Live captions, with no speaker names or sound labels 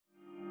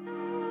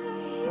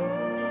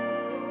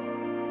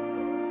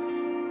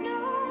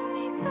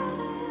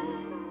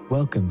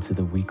Welcome to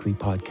the weekly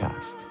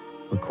podcast,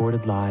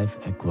 recorded live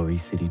at Glory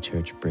City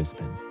Church,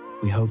 Brisbane.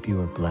 We hope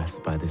you are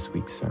blessed by this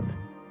week's sermon.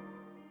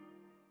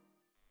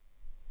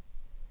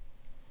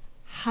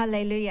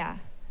 Hallelujah.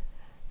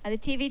 Are the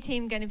TV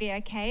team going to be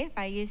okay if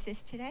I use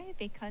this today?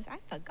 Because I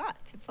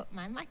forgot to put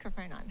my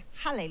microphone on.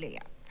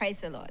 Hallelujah.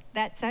 Praise the Lord.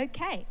 That's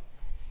okay.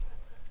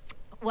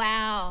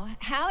 Wow.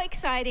 How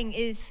exciting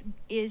is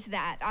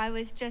that? I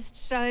was just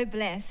so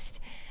blessed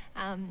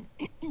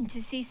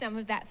to see some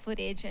of that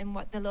footage and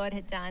what the Lord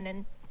had done.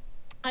 And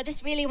I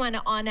just really want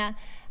to honor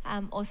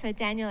also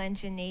Daniel and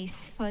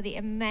Janice for the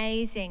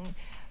amazing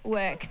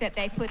work that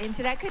they put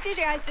into that. Could you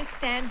guys just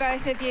stand,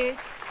 both of you?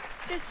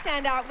 Just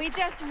stand up. We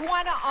just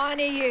want to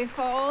honor you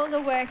for all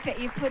the work that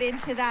you put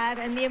into that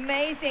and the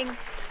amazing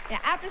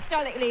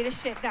apostolic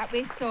leadership that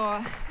we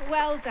saw.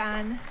 Well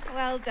done.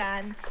 Well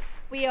done.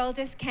 We all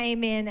just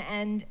came in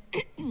and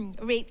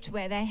reaped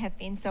where they have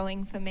been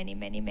sowing for many,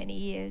 many, many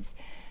years.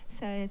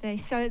 So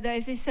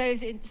those who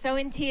sow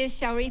in tears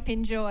shall reap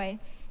in joy.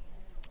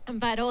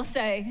 But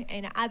also,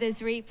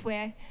 others reap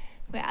where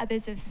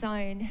others have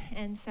sown.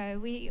 And so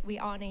we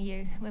honor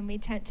you when we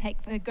don't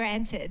take for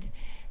granted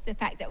the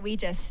fact that we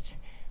just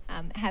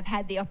have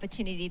had the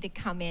opportunity to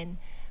come in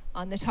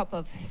on the top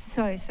of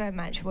so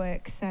much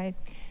work. So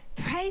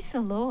praise the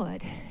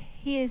Lord.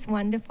 He is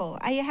wonderful.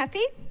 Are you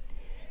happy?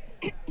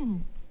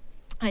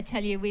 I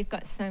tell you, we've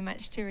got so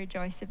much to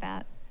rejoice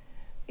about.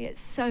 We got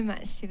so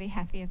much to be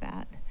happy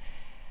about.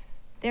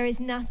 There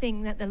is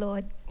nothing that the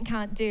Lord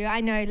can't do.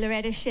 I know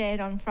Loretta shared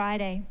on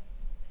Friday.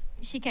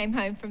 She came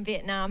home from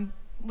Vietnam.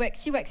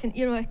 You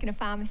work in a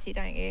pharmacy,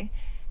 don't you?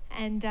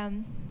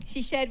 And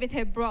she shared with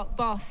her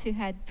boss, who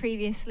had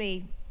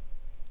previously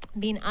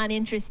been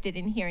uninterested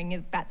in hearing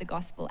about the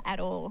gospel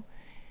at all.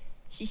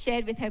 She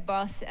shared with her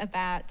boss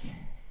about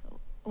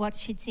what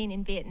she'd seen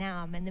in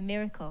Vietnam and the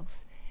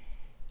miracles.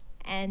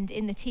 And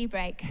in the tea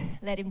break,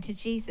 led him to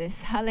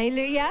Jesus.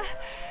 Hallelujah.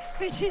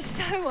 Which is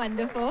so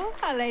wonderful.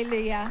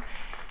 Hallelujah.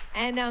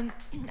 And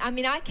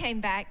I came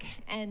back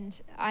and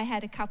I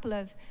had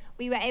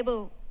we were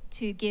able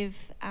to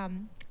give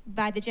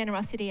by the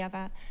generosity of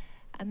a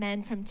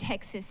man from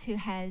Texas who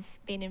has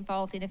been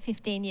involved in a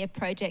 15-year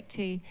project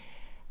to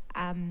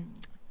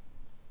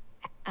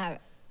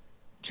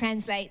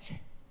translate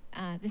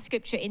the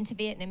scripture into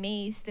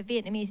Vietnamese. The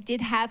Vietnamese do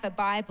have a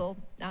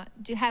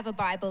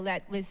Bible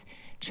that was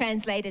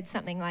translated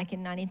something like in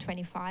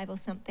 1925 or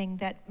something,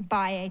 that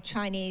by a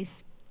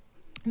Chinese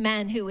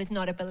man who was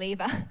not a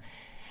believer.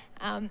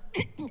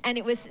 And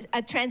it was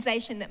a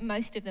translation that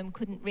most of them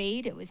couldn't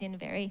read. It was in a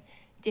very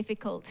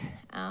difficult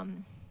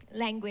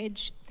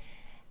language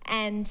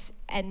and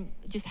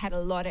just had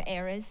a lot of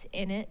errors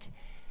in it.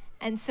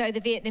 And so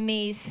the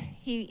Vietnamese,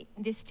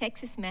 this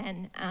Texan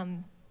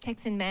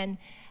man,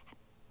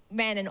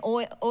 ran an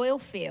oil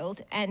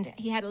field, and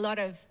he had a lot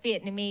of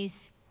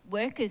Vietnamese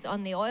workers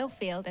on the oil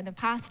field, and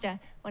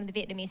one of the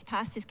Vietnamese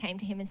pastors came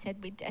to him and said,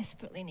 "We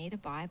desperately need a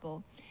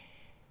Bible."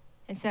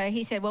 And so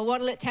he said, "Well,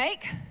 what'll it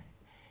take?"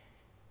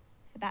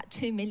 About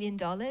 $2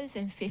 million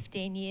and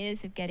 15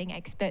 years of getting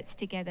experts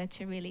together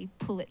to really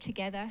pull it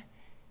together.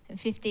 And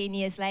 15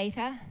 years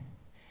later,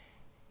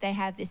 they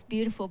have this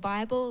beautiful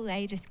Bible.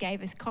 They just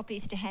gave us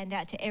copies to hand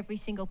out to every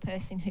single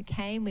person who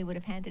came. We would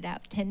have handed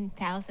out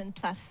 10,000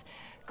 plus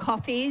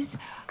copies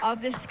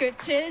of the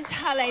scriptures.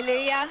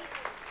 Hallelujah.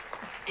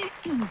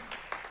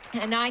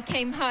 And I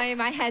came home.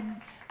 I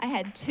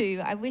had two.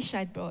 I wish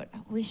I'd brought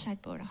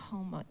a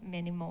whole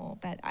many more,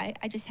 but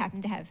I just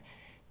happened to have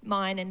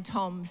mine and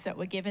Tom's that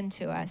were given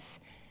to us.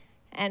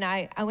 And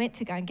I went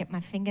to go and get my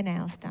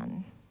fingernails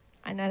done.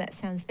 I know that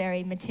sounds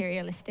very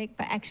materialistic,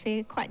 but actually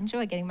I quite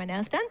enjoy getting my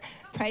nails done.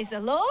 Praise the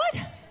Lord.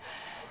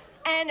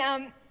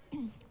 And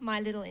my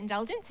little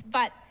indulgence.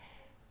 But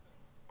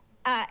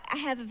I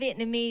have a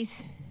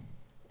Vietnamese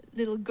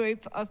little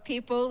group of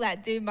people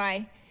that do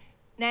my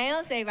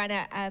nails. They run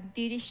a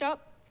beauty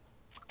shop.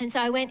 And so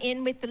I went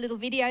in with the little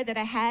video that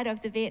I had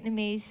of the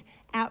Vietnamese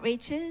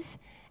outreaches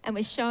and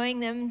was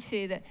showing them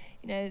to the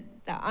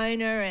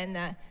owner and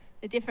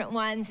the different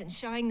ones, and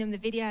showing them the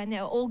video, and they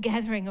were all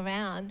gathering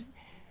around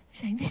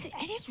saying, this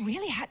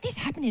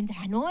happened in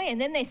Hanoi. And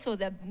then they saw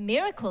the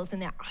miracles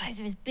and their eyes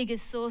are as big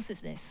as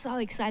saucers, and they're so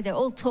excited. They're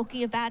all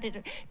talking about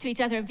it to each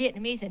other in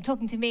Vietnamese and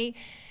talking to me.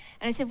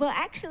 And I said, well,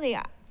 actually,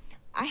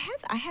 I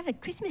have a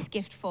Christmas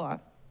gift for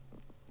a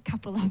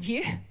couple of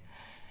you.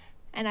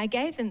 And I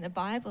gave them the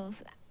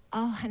Bibles.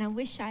 Oh, and I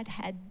wish I'd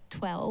had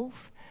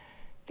 12,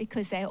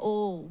 because they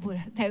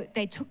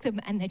took them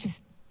and they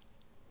just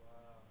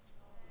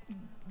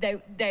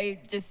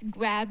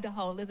grabbed a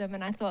hold of them.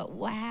 And I thought,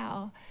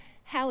 wow,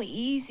 how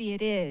easy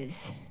it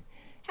is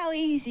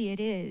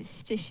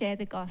to share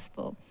the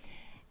gospel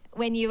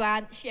when you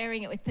aren't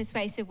sharing it with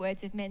persuasive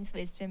words of men's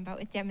wisdom, but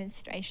with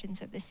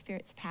demonstrations of the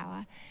Spirit's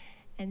power.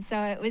 And so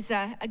it was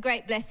a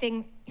great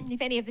blessing.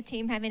 If any of the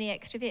team have any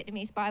extra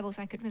Vietnamese Bibles,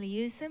 I could really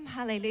use them.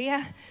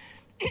 Hallelujah.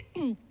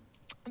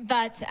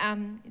 But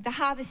the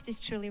harvest is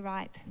truly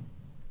ripe.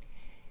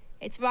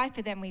 It's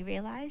riper than we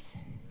realize.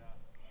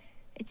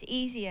 It's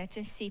easier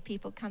to see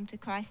people come to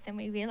Christ than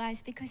we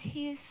realize because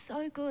he is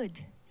so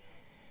good.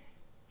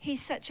 He's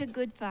such a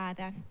good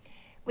Father.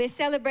 We're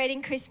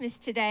celebrating Christmas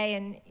today,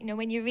 and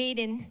when you read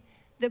in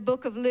the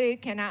book of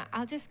Luke, and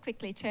I'll just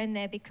quickly turn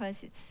there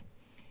because it's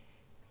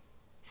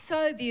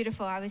so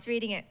beautiful. I was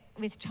reading it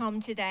with Tom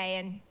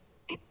today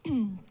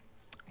and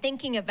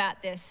thinking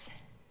about this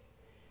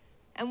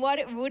and what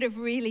it would have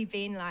really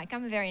been like.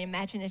 I'm a very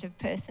imaginative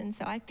person,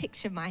 so I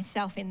picture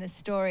myself in the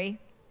story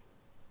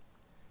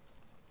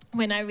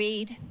when I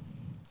read.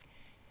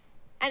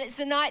 And it's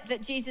the night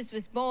that Jesus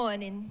was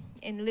born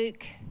in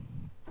Luke.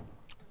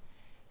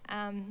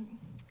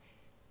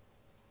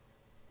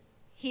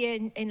 Here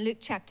in Luke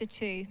chapter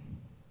 2,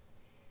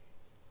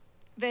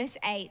 verse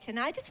 8. And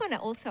I just want to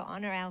also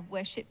honor our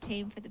worship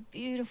team for the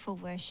beautiful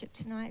worship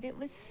tonight. It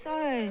was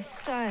so,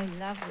 so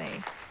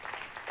lovely.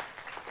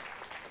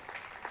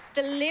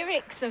 The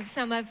lyrics of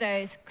some of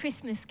those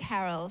Christmas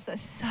carols are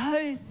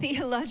so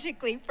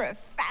theologically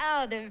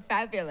profound and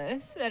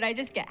fabulous that I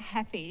just get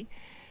happy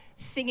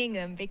singing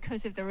them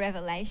because of the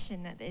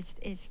revelation that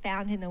is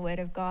found in the Word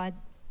of God.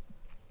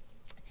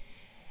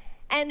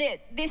 And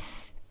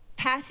this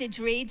passage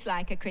reads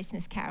like a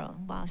Christmas carol.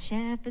 While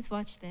shepherds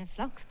watch their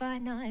flocks by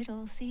night,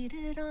 all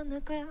seated on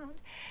the ground.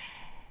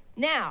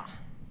 Now,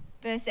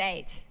 verse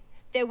 8.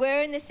 There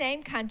were in the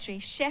same country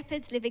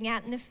shepherds living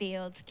out in the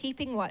fields,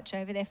 keeping watch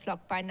over their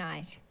flock by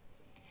night.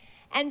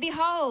 And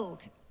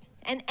behold,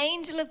 an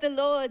angel of the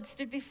Lord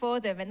stood before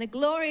them, and the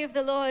glory of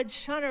the Lord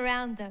shone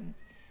around them,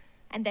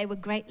 and they were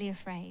greatly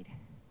afraid.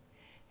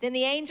 Then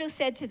the angel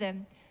said to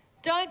them,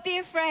 "Don't be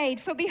afraid,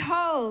 for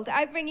behold,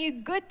 I bring you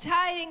good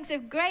tidings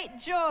of great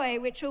joy,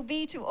 which will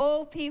be to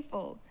all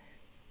people.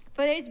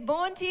 For there is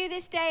born to you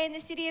this day in the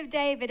city of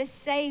David a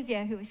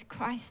Savior who is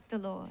Christ the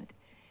Lord.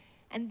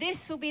 And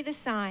this will be the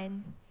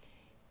sign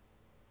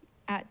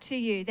to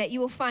you, that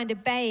you will find a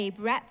babe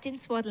wrapped in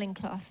swaddling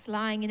cloths,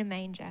 lying in a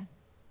manger."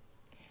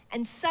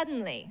 And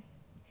suddenly,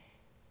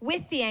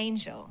 with the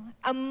angel,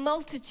 a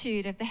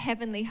multitude of the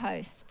heavenly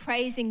hosts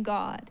praising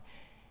God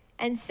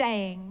and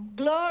saying,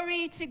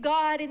 "Glory to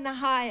God in the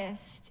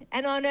highest,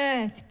 and on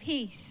earth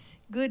peace,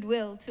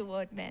 goodwill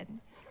toward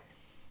men."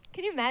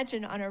 Can you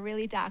imagine on a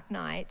really dark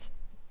night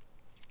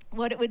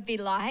what it would be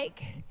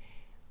like?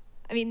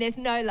 I mean, there's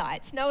no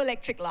lights, no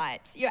electric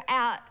lights. You're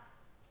out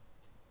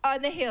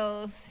on the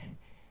hills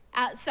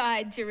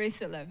outside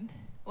Jerusalem.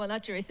 Well,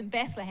 not Jerusalem,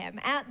 Bethlehem,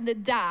 out in the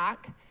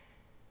dark.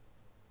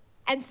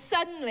 And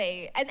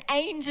suddenly an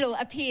angel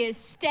appears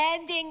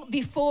standing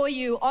before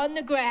you on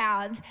the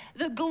ground.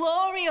 The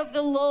glory of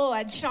the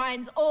Lord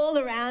shines all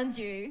around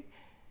you.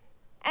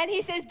 And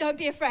he says, "Don't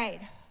be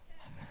afraid."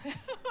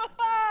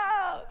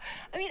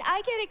 I mean,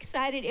 I get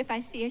excited if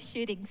I see a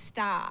shooting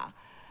star.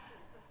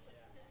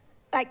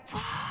 Like,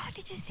 whoa,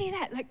 did you see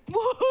that? Like,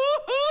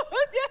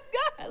 whoa,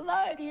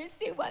 hello, do you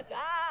see what?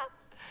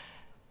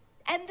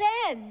 And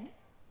then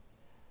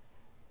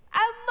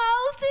a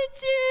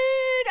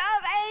multitude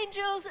of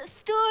angels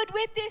stood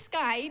with this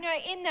guy.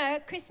 In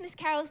the Christmas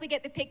carols, we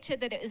get the picture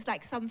that it was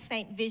like some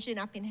faint vision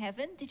up in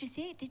heaven. Did you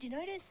see it? Did you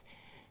notice?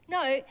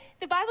 No,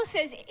 the Bible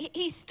says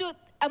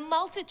a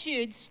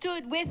multitude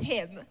stood with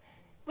him.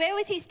 Where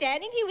was he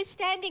standing? He was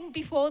standing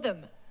before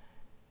them.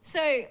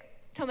 So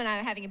Tom and I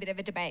are having a bit of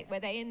a debate. Were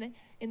they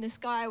in the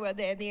sky or were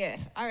they in the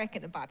earth? I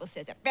reckon the Bible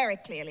says it very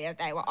clearly that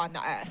they were on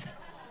the earth.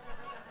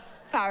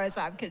 As far as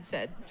I'm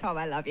concerned. Tom,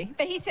 I love you.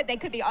 But he said they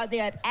could be on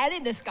the earth and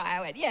in the sky.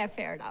 I went, yeah,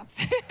 fair enough.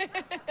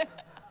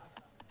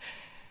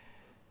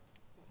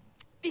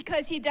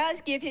 Because he does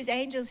give his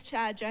angels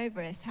charge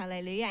over us.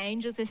 Hallelujah.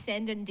 Angels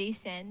ascend and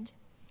descend.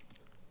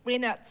 We're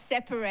not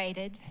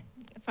separated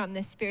from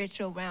the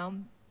spiritual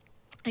realm.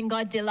 And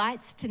God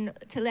delights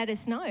to let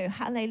us know,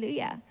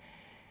 hallelujah,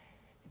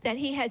 that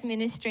he has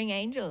ministering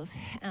angels.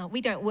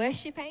 We don't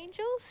worship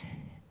angels.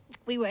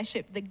 We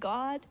worship the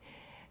God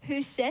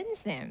who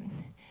sends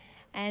them.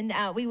 And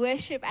we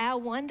worship our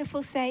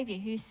wonderful Savior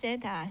who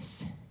sent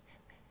us,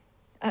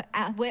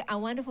 our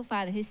wonderful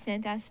Father who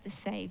sent us the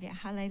Savior.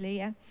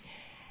 Hallelujah.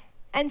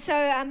 And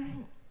so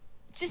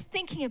just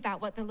thinking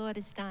about what the Lord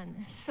has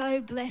done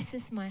so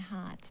blesses my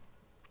heart.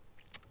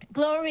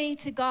 Glory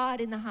to God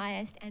in the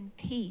highest, and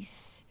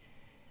peace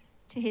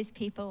to his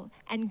people,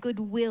 and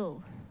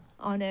goodwill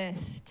on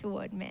earth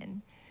toward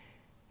men.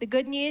 The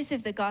good news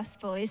of the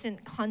gospel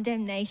isn't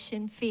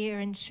condemnation, fear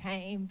and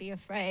shame, be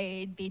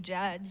afraid, be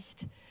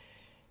judged,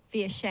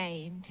 be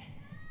ashamed,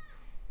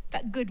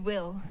 but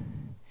goodwill,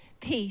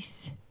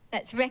 peace,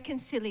 that's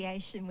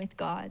reconciliation with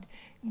God,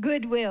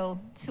 goodwill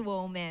to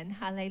all men.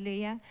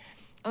 Hallelujah.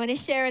 I want to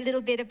share a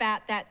little bit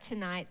about that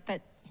tonight,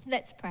 but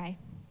let's pray.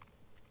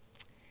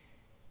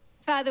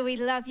 Father, we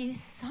love you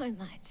so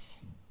much.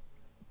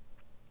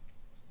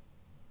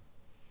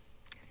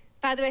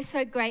 Father, we're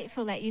so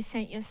grateful that you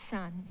sent your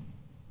Son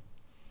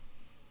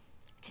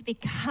to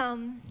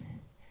become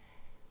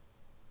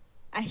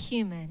a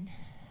human,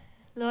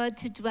 Lord,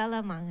 to dwell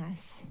among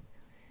us.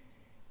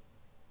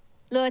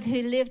 Lord,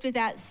 who lived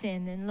without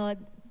sin and, Lord,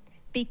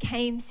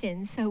 became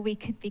sin so we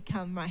could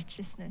become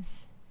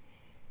righteousness.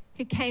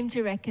 who came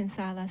to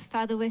reconcile us.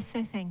 Father, we're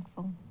so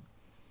thankful.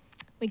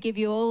 We give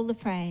you all the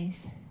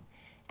praise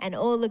and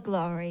all the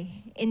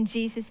glory. In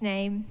Jesus'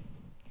 name,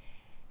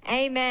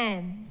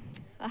 amen.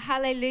 Well,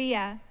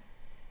 hallelujah.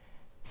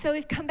 So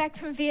we've come back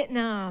from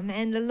Vietnam,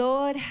 and the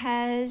Lord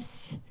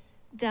has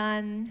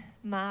done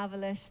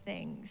marvelous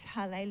things.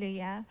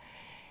 Hallelujah.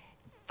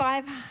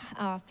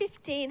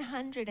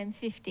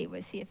 1,550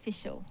 was the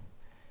official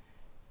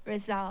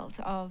result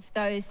of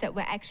those that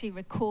were actually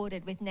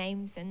recorded with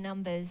names and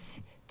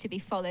numbers to be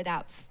followed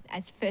up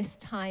as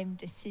first-time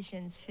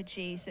decisions for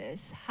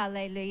Jesus.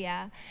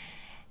 Hallelujah.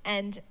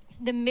 And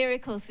the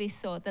miracles we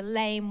saw, the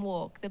lame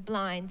walk, the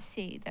blind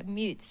see, the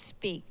mute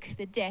speak,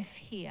 the deaf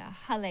hear.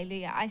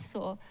 Hallelujah. I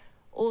saw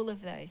all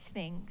of those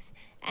things.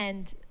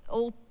 And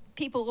all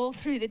people all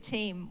through the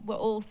team were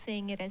all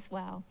seeing it as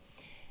well.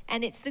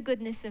 And it's the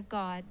goodness of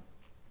God.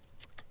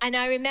 And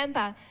I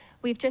remember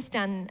we've just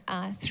done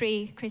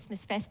 3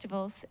 Christmas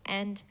festivals.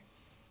 And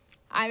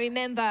I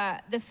remember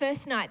the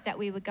first night that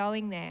we were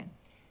going there,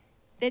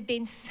 there'd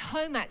been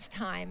so much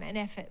time and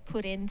effort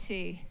put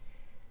into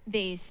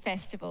these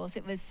festivals.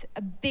 It was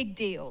a big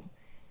deal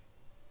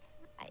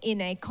in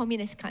a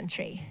communist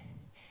country.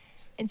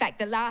 In fact,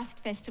 the last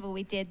festival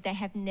we did, they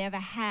have never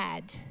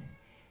had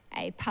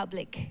a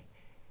public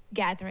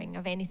gathering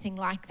of anything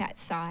like that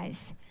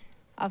size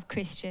of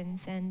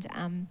Christians. And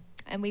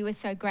we were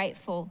so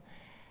grateful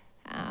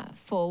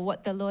for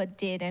what the Lord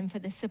did and for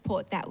the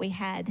support that we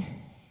had.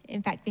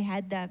 In fact, we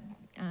had the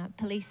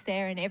police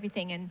there and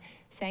everything, and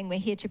saying we're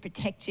here to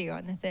protect you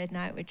on the third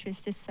night, which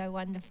was just so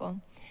wonderful.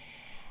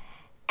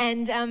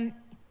 And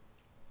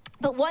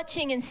but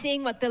watching and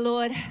seeing what the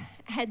Lord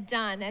had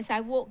done as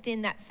I walked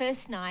in that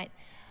first night,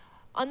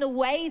 on the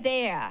way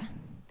there,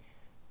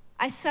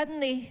 I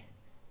suddenly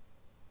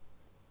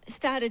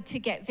started to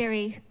get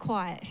very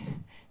quiet.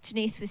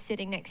 Janice was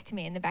sitting next to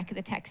me in the back of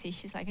the taxi.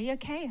 She's like, "Are you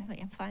okay?" I'm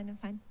like, I'm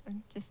fine.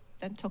 Just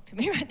don't talk to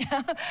me right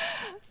now.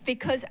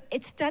 Because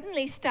it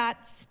suddenly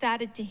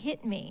started to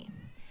hit me.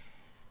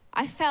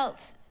 I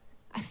felt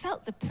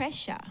the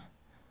pressure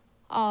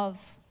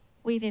of,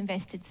 we've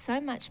invested so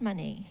much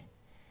money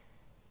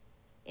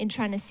in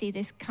trying to see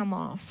this come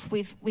off.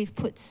 We've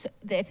put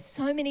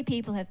so many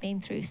people have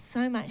been through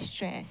so much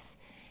stress.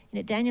 You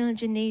know, Daniel and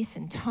Janice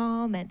and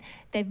Tom, and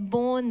they've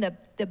borne the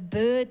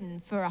burden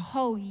for a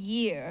whole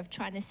year of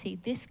trying to see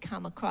this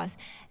come across.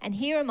 And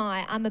here am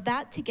I'm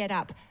about to get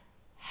up.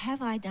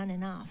 Have I done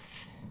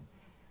enough?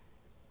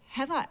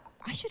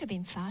 I should have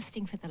been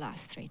fasting for the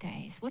last 3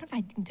 days. What have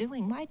I been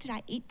doing? Why did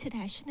I eat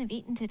today? I shouldn't have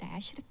eaten today. I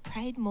should have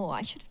prayed more.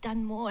 I should have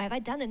done more. Have I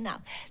done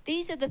enough?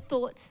 These are the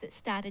thoughts that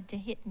started to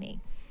hit me.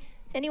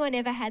 Has anyone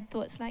ever had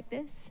thoughts like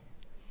this?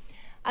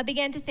 I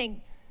began to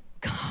think,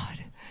 God,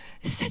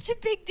 it's such a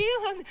big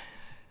deal.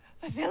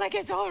 I feel like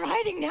it's all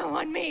riding now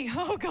on me.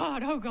 Oh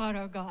God, oh God,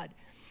 oh God.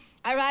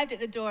 I arrived at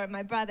the door and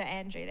my brother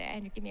Andrew there.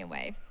 Andrew, give me a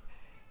wave.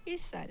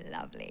 He's so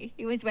lovely.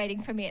 He was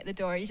waiting for me at the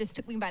door. He just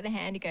took me by the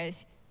hand. He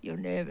goes, "You're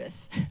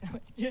nervous." I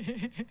went, "Yeah."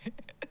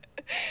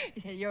 He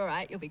said, "You're all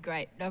right. You'll be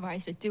great. No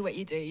worries. Just do what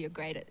you do. You're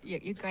great at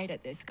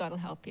this. God will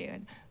help you."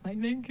 And I'm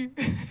like, "Thank you."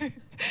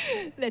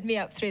 Led me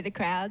up through the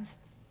crowds.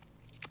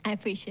 I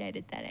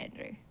appreciated that,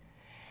 Andrew.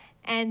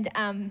 And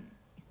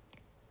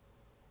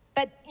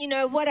but you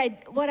know what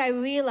I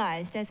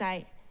realized as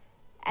I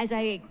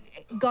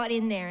got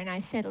in there and I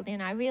settled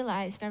in, I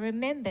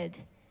remembered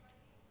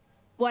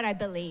what I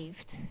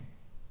believed.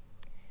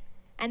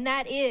 And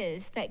that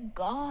is that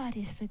God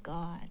is the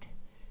God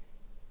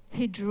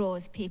who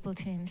draws people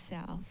to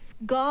himself.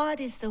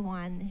 God is the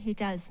one who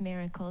does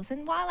miracles.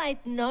 And while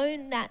I'd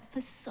known that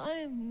for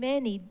so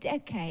many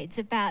decades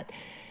about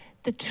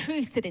the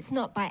truth that it's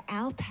not by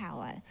our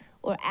power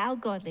or our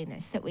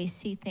godliness that we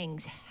see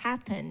things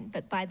happen,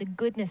 but by the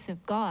goodness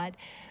of God,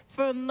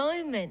 for a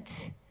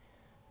moment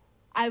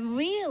I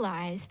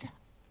realized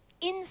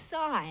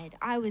inside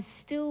I was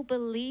still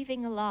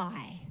believing a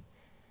lie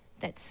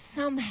that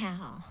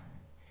somehow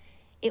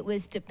it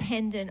was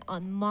dependent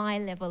on my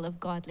level of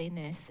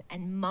godliness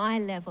and my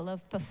level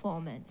of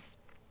performance.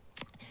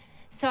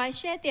 So I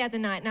shared the other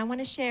night, and I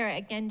want to share it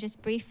again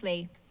just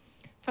briefly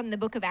from the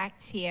book of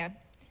Acts here,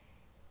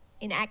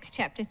 in Acts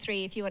chapter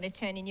 3, if you want to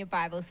turn in your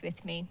Bibles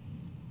with me.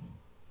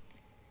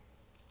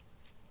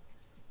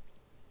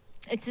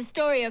 It's the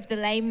story of the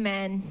lame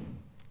man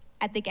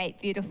at the gate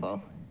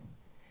beautiful.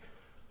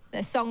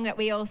 The song that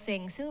we all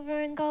sing, "Silver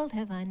and gold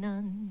have I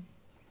none,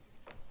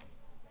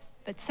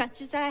 but such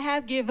as I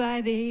have give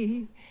I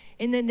thee.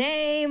 In the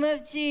name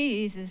of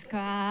Jesus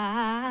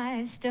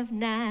Christ of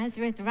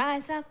Nazareth,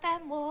 rise up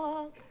and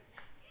walk."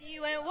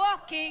 You went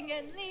walking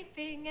and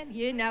leaping, and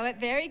you know it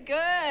very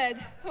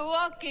good.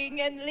 Walking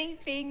and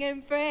leaping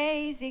and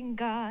praising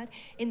God.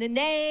 In the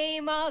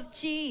name of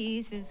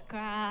Jesus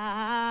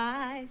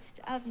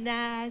Christ of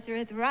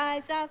Nazareth,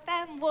 rise up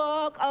and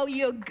walk. Oh,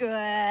 you're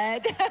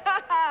good.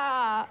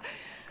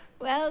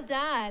 Well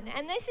done.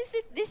 And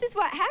this is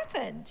what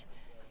happened.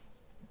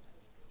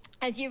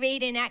 As you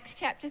read in Acts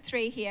chapter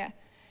 3 here,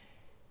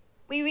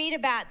 we read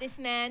about this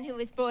man who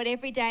was brought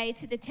every day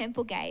to the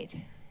temple gate,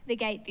 the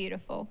gate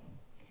beautiful.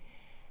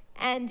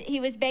 and he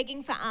was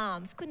begging for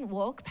alms, couldn't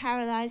walk,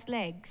 paralyzed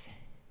legs.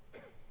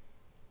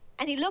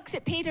 And he looks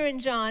at Peter and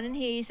John and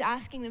he's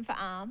asking them for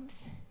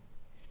alms.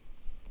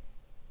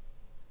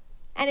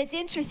 And it's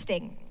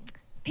interesting.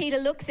 Peter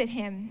looks at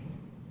him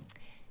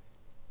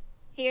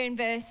here in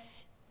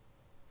verse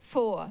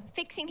 4.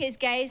 Fixing his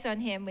gaze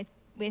on him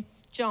with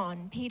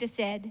John, Peter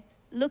said,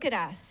 "Look at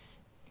us."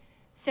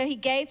 So he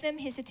gave them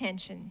his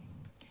attention,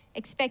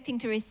 expecting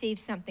to receive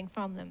something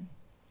from them.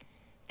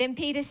 Then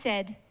Peter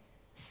said,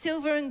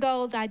 "Silver and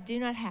gold I do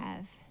not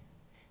have,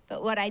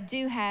 but what I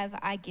do have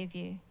I give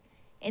you.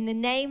 In the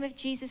name of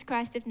Jesus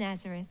Christ of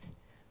Nazareth,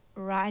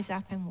 rise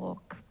up and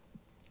walk."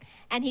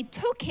 And he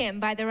took him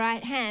by the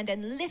right hand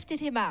and lifted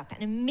him up,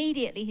 and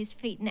immediately his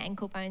feet and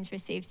ankle bones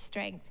received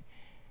strength.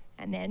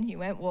 And then he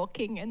went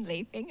walking and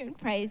leaping and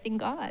praising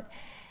God.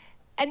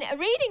 And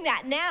reading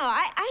that now,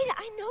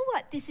 I know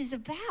what this is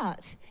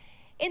about.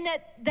 In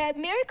that the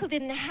miracle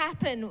didn't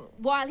happen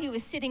while he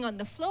was sitting on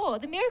the floor.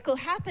 The miracle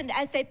happened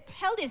as they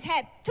held his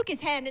hand, took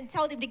his hand and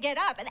told him to get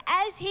up. And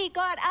as he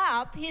got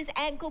up, his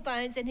ankle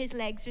bones and his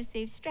legs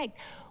received strength.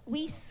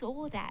 We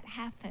saw that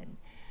happen.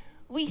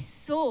 We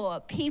saw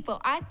people.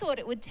 I thought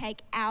it would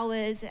take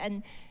hours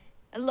and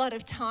a lot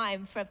of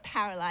time for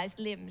paralyzed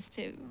limbs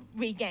to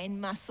regain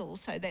muscle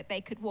so that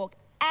they could walk.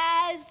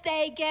 As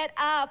they get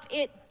up,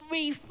 it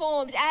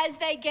reforms. As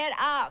they get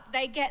up,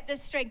 they get the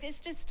strength.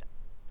 It's just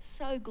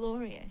so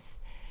glorious.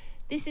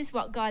 This is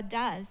what God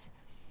does.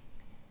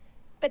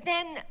 But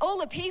then all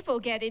the people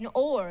get in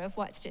awe of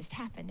what's just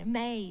happened,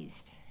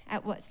 amazed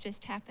at what's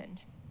just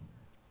happened.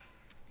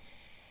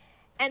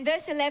 And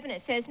verse 11,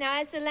 it says, "Now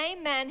as the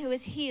lame man who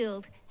was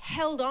healed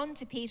held on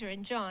to Peter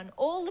and John,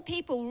 all the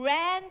people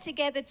ran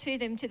together to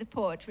them to the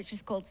porch, which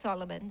is called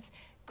Solomon's,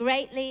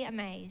 greatly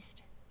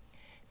amazed.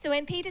 So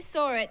when Peter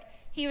saw it,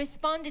 he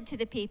responded to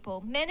the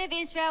people, 'Men of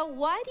Israel,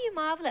 why do you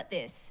marvel at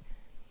this?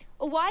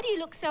 Or why do you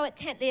look so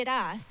intently at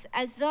us,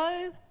 as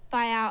though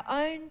by our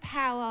own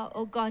power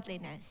or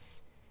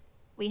godliness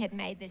we had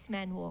made this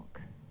man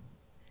walk?'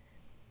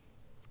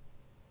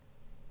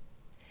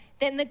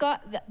 Then the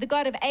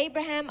God of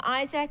Abraham,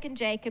 Isaac, and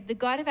Jacob, the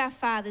God of our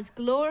fathers,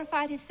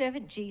 glorified his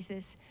servant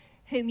Jesus,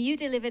 whom you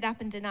delivered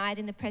up and denied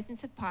in the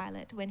presence of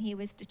Pilate when he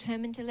was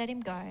determined to let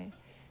him go.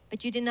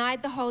 But you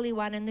denied the Holy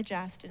One and the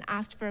just and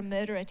asked for a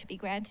murderer to be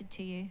granted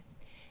to you,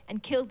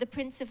 and killed the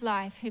Prince of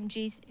Life, whom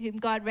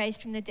God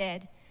raised from the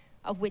dead,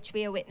 of which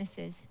we are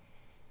witnesses.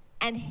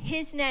 And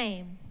his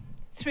name,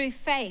 through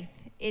faith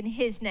in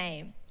his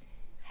name,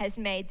 has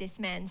made this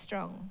man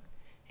strong,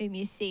 whom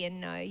you see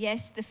and know.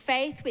 Yes, the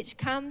faith which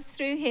comes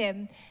through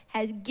him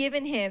has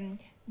given him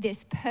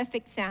this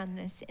perfect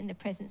soundness in the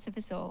presence of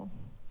us all."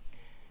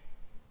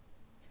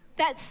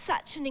 That's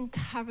such an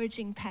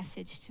encouraging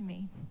passage to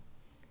me.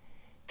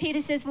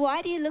 Peter says,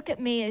 "Why do you look at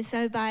me as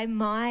though by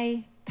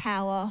my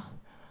power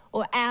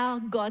or our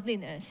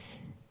godliness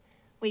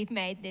we've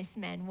made this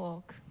man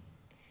walk?"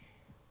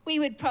 We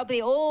would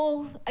probably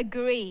all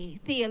agree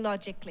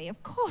theologically,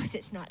 of course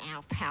it's not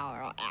our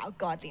power or our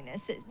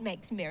godliness that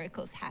makes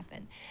miracles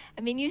happen.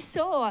 I mean, you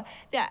saw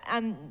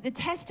the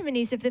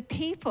testimonies of the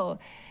people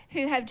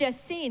who have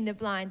just seen the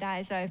blind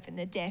eyes open,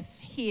 the deaf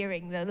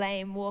hearing, the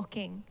lame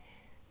walking.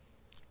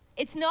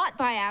 It's not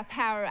by our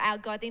power or our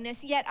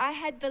godliness, yet I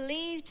had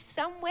believed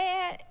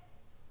somewhere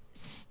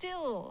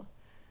still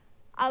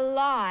a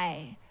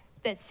lie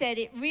that said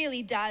it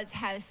really does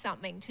have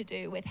something to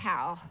do with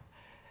how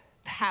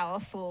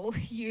powerful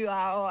you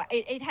are, or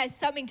it has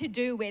something to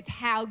do with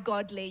how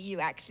godly you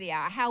actually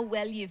are, how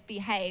well you've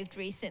behaved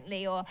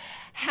recently, or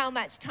how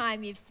much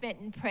time you've spent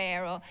in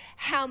prayer, or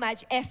how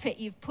much effort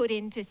you've put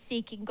into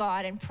seeking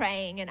God and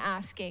praying and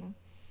asking.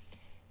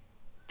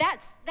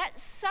 That's that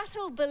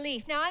subtle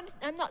belief. Now,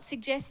 I'm not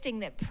suggesting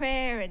that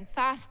prayer and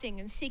fasting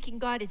and seeking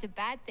God is a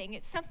bad thing.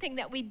 It's something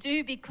that we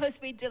do because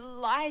we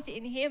delight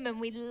in him and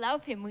we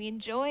love him, we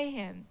enjoy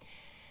him.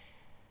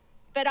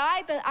 But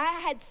I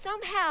had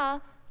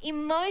somehow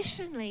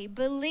emotionally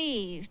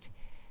believed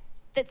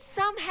that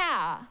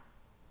somehow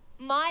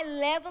my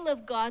level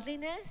of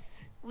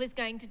godliness was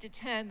going to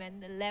determine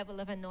the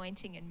level of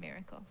anointing and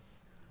miracles.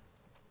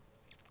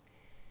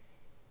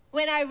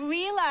 When I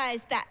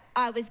realized that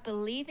I was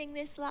believing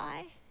this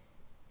lie,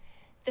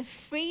 the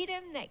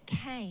freedom that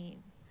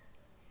came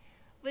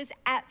was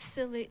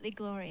absolutely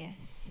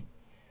glorious,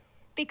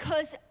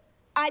 because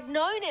I'd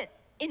known it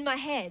in my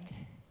head.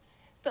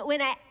 But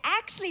when I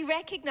actually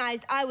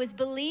recognized I was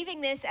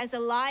believing this as a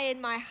lie in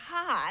my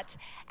heart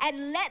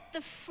and let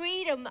the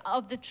freedom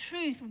of the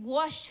truth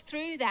wash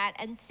through that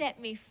and set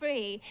me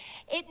free,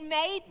 it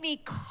made me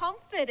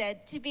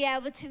confident to be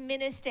able to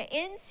minister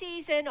in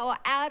season or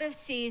out of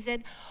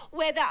season,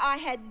 whether I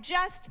had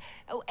just,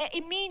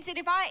 it means that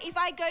if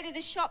I go to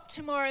the shop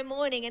tomorrow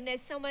morning and there's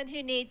someone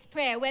who needs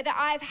prayer, whether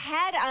I've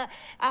had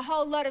a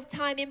whole lot of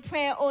time in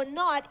prayer or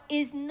not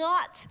is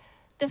not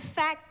the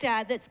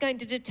factor that's going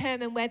to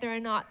determine whether or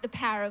not the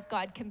power of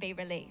God can be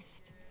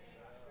released.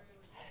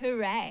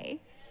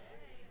 Hooray.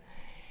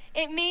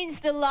 It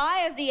means the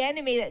lie of the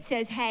enemy that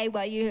says, hey,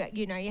 well, you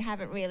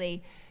haven't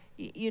really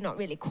you're not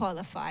really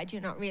qualified,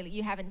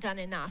 you haven't done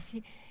enough.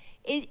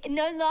 It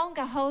no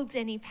longer holds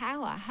any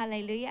power.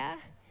 Hallelujah.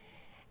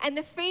 And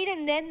the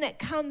freedom then that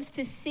comes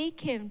to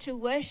seek him, to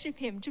worship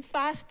him, to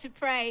fast, to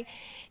pray,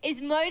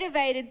 is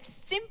motivated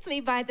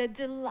simply by the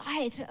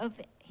delight of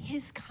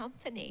his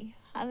company.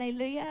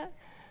 Hallelujah.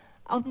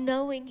 Of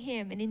knowing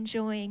him and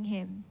enjoying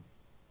him.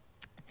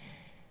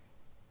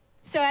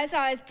 So as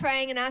I was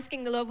praying and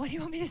asking the Lord, what do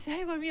you want me to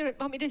say? What do you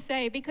want me to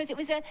say? Because it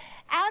was out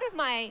of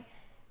my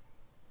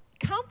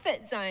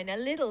comfort zone a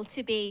little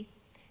to be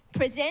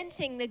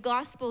presenting the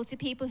gospel to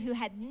people who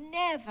had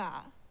never,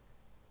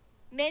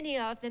 many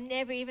of them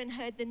never even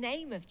heard the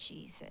name of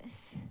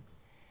Jesus.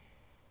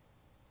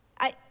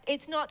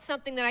 It's not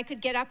something that I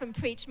could get up and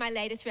preach my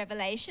latest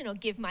revelation or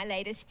give my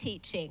latest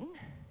teaching.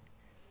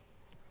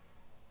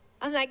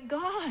 I'm like,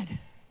 God,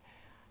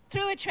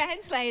 through a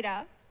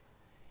translator,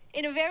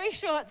 in a very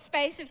short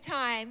space of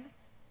time,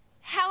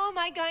 how am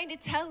I going to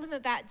tell them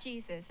about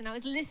Jesus? And I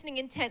was listening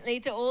intently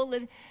to all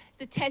the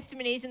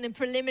testimonies and the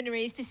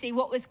preliminaries to see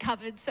what was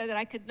covered so that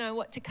I could know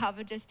what to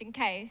cover just in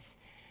case.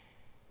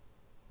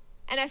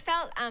 And I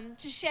felt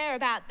to share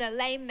about the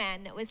lame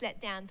man that was let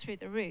down through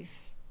the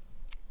roof.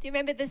 Do you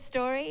remember the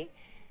story?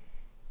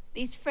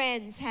 These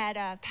friends had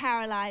a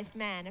paralyzed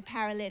man, a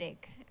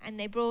paralytic, and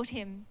they brought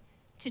him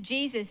to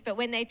Jesus. But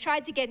when they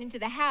tried to get into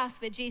the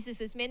house where Jesus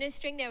was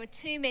ministering, there were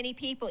too many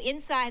people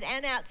inside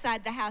and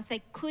outside the house.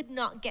 They could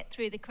not get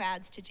through the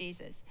crowds to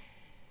Jesus.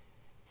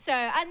 So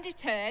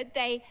undeterred,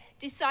 they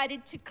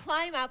decided to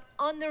climb up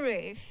on the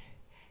roof,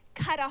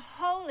 cut a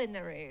hole in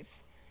the roof,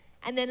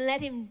 and then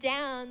let him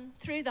down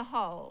through the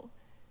hole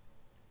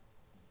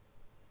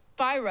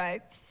by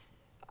ropes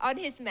on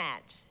his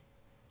mat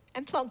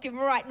and plonked him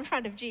right in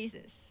front of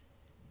Jesus.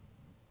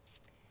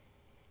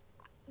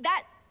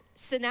 That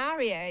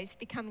scenario is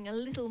becoming a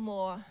little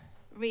more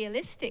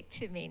realistic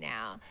to me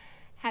now,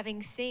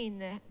 having seen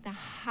the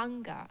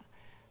hunger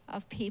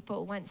of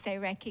people once they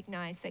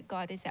recognize that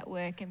God is at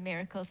work and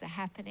miracles are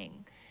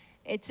happening.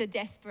 It's a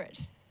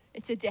desperate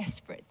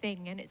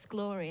thing, and it's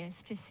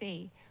glorious to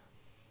see.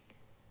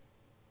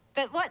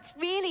 But what's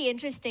really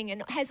interesting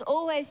and has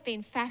always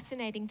been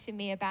fascinating to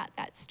me about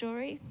that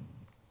story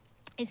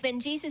is when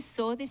Jesus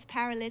saw this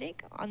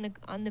paralytic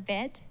on the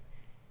bed,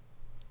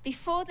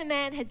 before the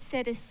man had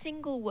said a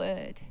single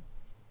word,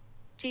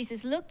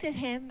 Jesus looked at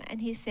him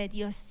and he said,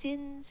 "Your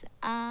sins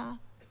are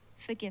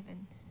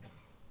forgiven."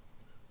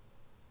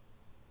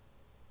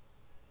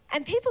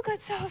 And people got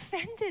so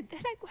offended.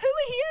 They're like, "Who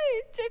are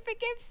you to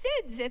forgive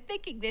sins?" They're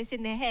thinking this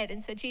in their head.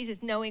 And so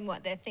Jesus, knowing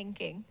what they're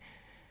thinking,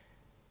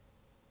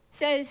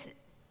 says,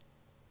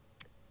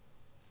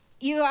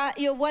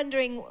 you're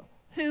wondering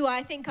who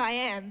I think I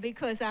am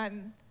because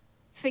I'm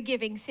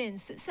forgiving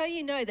sins. So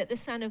you know that the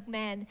Son of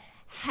Man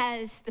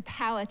has the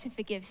power to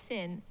forgive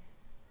sin.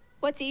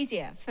 What's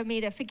easier, for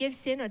me to forgive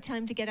sin or tell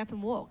him to get up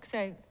and walk?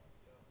 So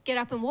get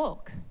up and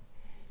walk.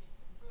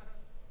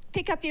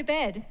 Pick up your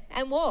bed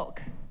and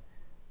walk.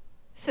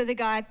 So the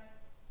guy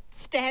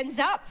stands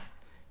up,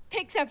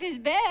 picks up his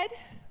bed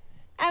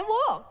and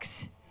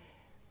walks.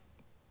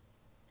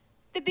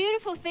 The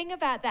beautiful thing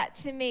about that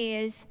to me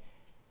is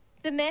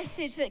the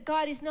message that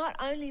God is not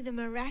only the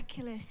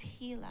miraculous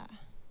healer,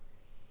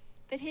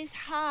 but his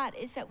heart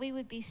is that we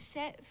would be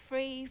set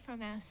free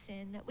from our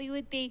sin, that we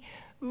would be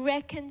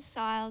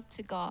reconciled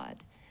to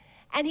God.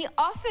 And he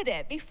offered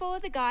it before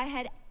the guy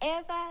had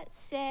ever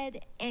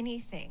said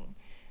anything.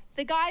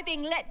 The guy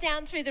being let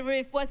down through the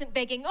roof wasn't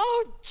begging,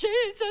 "Oh,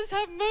 Jesus,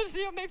 have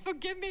mercy on me,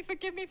 forgive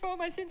me for all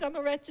my sins. I'm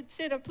a wretched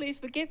sinner, please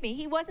forgive me."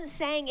 He wasn't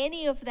saying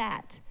any of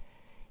that.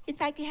 In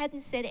fact, he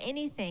hadn't said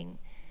anything.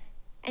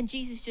 And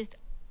Jesus just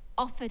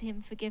offered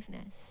him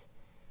forgiveness.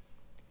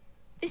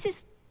 This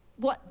is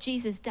what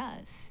Jesus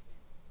does.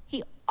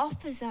 He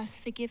offers us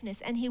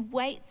forgiveness and he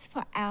waits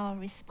for our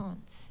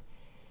response.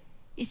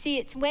 You see,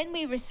 it's when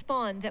we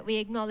respond that we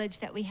acknowledge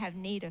that we have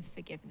need of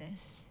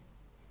forgiveness.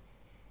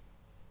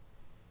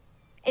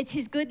 It's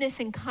his goodness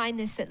and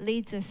kindness that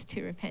leads us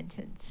to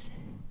repentance.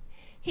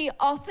 He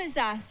offers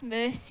us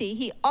mercy.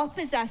 He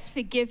offers us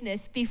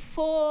forgiveness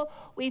before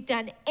we've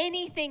done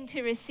anything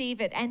to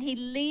receive it. And he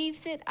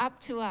leaves it up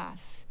to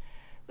us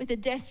with a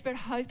desperate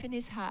hope in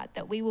his heart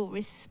that we will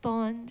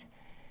respond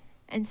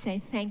and say,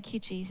 "Thank you,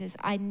 Jesus.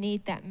 I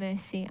need that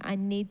mercy. I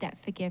need that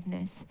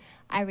forgiveness.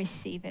 I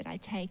receive it. I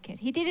take it."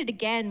 He did it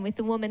again with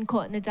the woman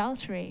caught in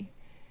adultery.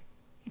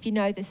 If you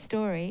know the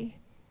story,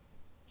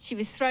 she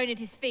was thrown at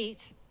his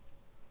feet.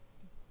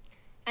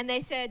 And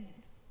they said,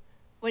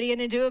 "What are you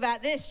going to do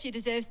about this? She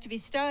deserves to be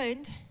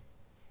stoned."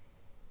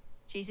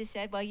 Jesus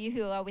said, "Well, you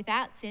who are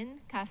without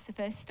sin, cast the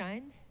first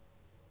stone."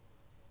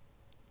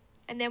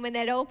 And then when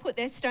they'd all put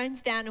their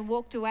stones down and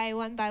walked away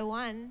one by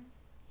one,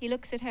 he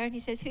looks at her and he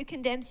says, "Who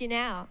condemns you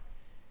now?"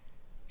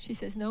 She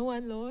says, "No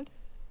one, Lord."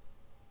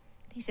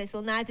 He says,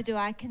 "Well, neither do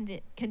I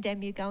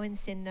condemn you. Go and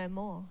sin no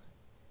more."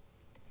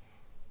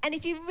 And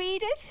if you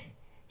read it,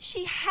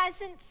 she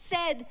hasn't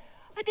said,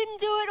 "I didn't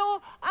do it,"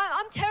 or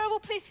 "I'm terrible,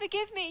 please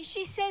forgive me."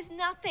 She says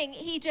nothing.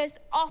 He just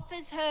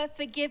offers her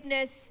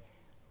forgiveness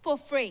for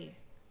free.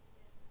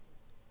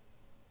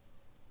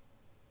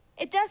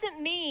 It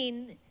doesn't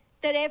mean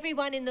that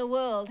everyone in the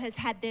world has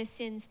had their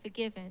sins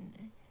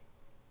forgiven.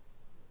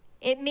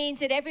 It means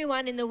that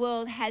everyone in the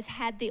world has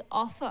had the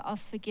offer of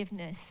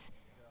forgiveness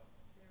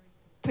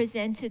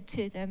presented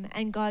to them,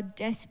 and God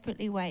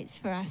desperately waits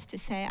for us to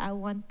say, I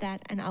want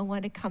that, and I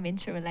want to come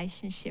into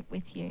relationship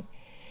with you.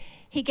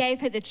 He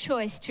gave her the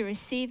choice to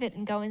receive it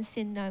and go and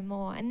sin no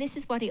more. And this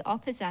is what he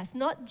offers us,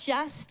 not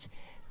just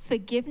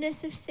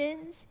forgiveness of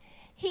sins.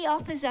 He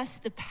offers us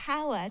the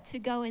power to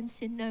go and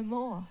sin no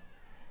more.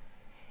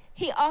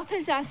 He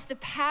offers us the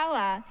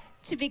power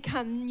to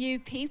become new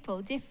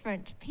people,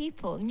 different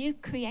people, new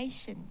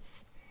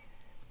creations.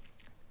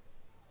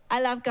 I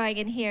love going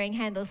and hearing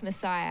Handel's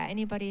Messiah.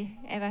 Anybody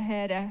ever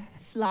heard a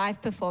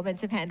live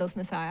performance of Handel's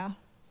Messiah?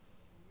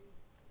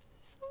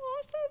 So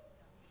awesome.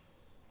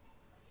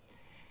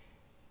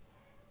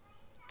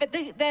 But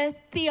the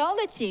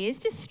theology is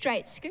just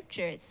straight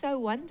scripture. It's so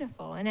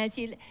wonderful. And as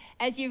you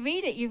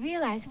read it, you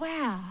realize,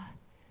 wow,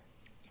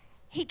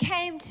 he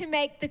came to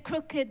make the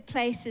crooked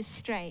places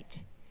straight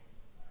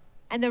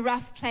and the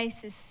rough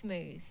places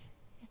smooth.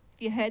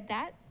 Have you heard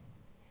that?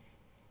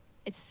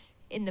 It's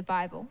in the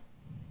Bible.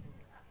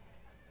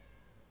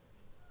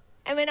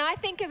 And when I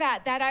think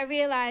about that, I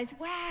realize,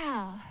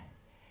 wow,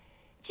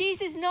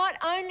 Jesus not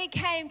only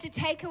came to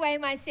take away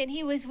my sin,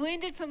 he was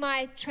wounded for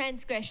my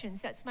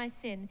transgressions, that's my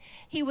sin.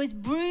 He was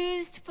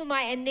bruised for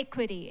my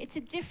iniquity. It's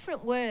a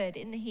different word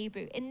in the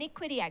Hebrew.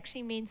 Iniquity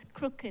actually means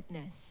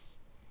crookedness.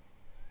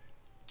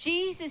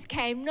 Jesus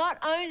came not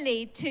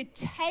only to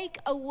take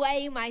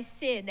away my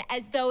sin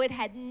as though it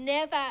had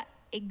never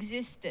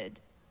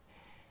existed,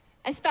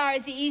 as far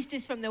as the east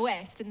is from the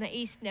west, and the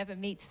east never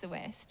meets the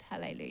west,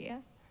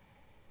 hallelujah.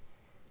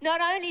 Not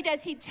only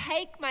does he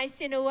take my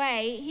sin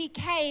away, he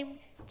came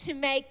to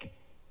make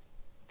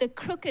the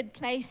crooked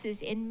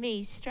places in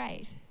me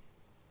straight.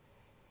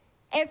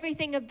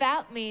 Everything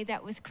about me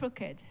that was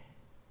crooked,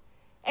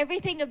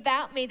 everything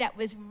about me that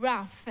was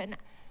rough and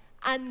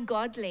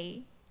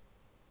ungodly,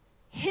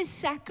 his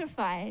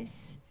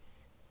sacrifice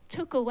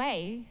took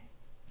away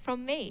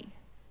from me.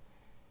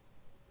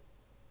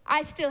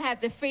 I still have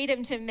the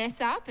freedom to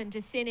mess up and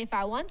to sin if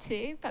I want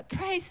to, but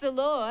praise the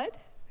Lord,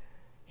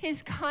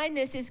 his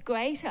kindness is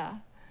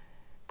greater.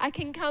 I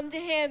can come to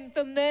him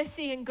for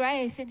mercy and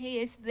grace, and he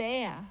is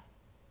there.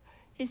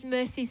 His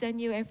mercies are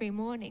new every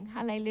morning.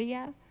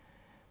 Hallelujah.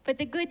 But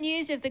the good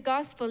news of the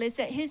gospel is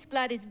that his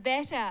blood is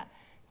better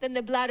than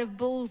the blood of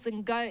bulls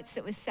and goats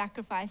that was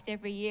sacrificed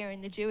every year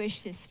in the Jewish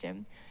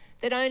system,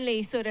 that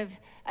only sort of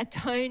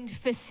atoned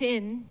for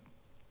sin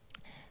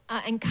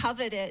and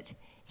covered it.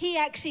 He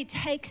actually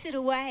takes it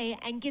away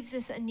and gives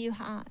us a new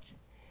heart.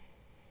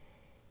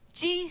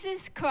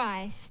 Jesus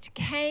Christ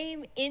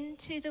came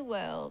into the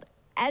world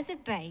as a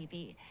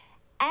baby,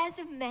 as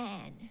a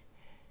man,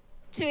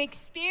 to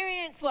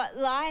experience what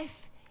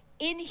life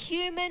in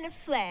human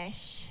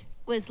flesh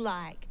was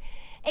like,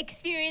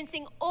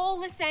 experiencing all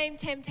the same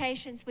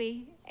temptations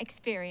we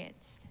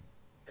experienced.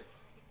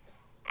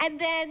 And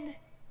then,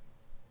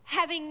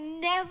 having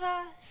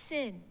never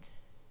sinned,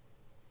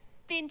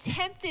 been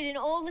tempted in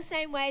all the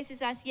same ways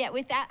as us, yet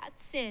without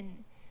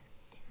sin,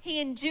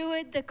 he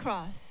endured the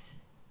cross.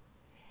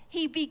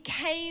 He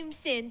became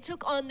sin,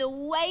 took on the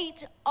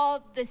weight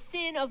of the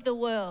sin of the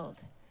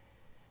world.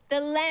 The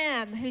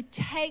Lamb who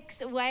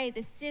takes away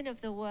the sin of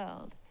the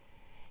world.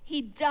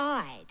 He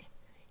died,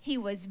 he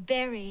was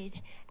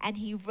buried, and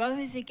he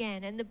rose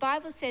again. And the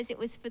Bible says it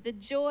was for the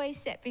joy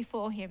set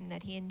before him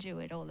that he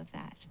endured all of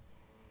that.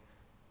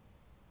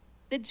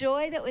 The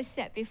joy that was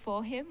set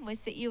before him was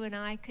that you and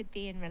I could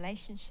be in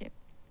relationship.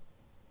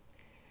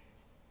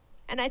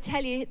 And I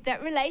tell you,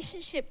 that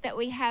relationship that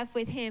we have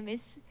with him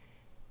is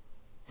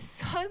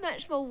so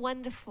much more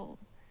wonderful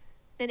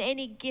than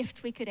any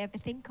gift we could ever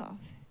think of.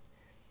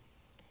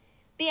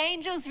 The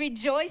angels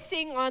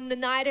rejoicing on the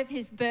night of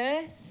his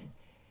birth,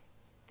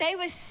 they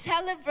were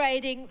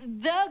celebrating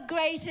the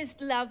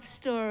greatest love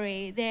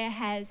story there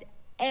has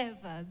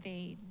ever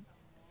been.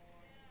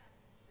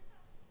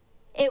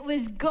 It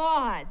was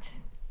God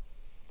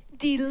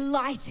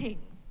delighting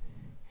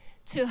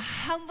to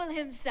humble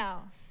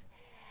himself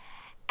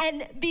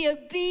and be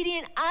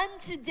obedient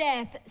unto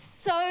death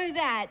so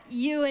that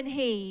you and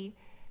he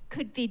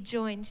could be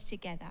joined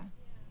together.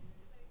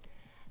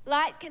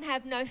 Light can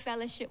have no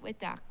fellowship with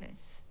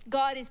darkness.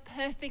 God is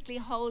perfectly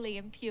holy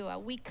and pure.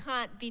 We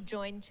can't be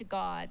joined to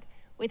God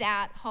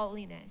without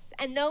holiness.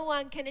 And no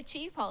one can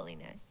achieve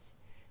holiness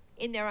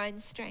in their own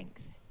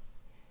strength.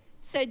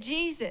 So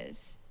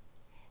Jesus,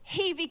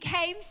 he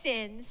became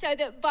sin so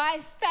that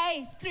by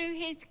faith,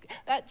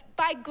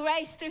 by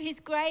grace, through his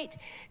great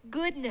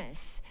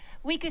goodness,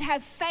 we could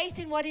have faith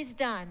in what he's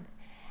done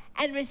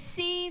and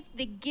receive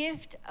the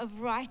gift of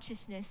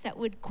righteousness that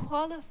would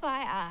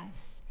qualify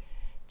us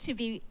to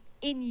be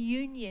in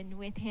union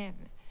with him,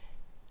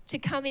 to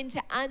come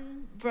into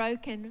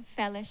unbroken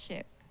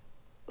fellowship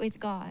with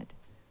God.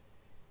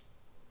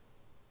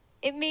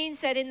 It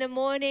means that in the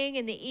morning,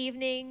 in the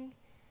evening,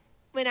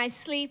 when I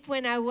sleep,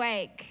 when I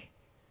wake,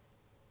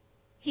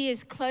 he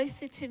is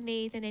closer to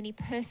me than any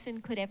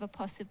person could ever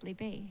possibly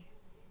be.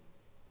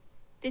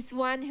 This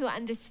one who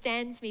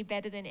understands me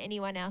better than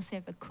anyone else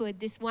ever could.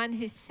 This one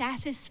who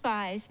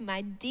satisfies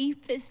my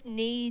deepest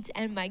needs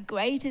and my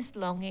greatest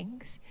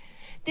longings.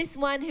 This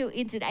one who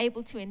isn't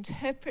able to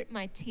interpret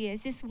my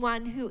tears. This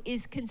one who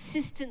is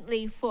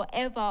consistently,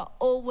 forever,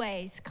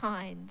 always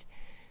kind,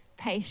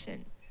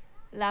 patient,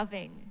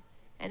 loving,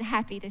 and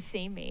happy to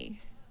see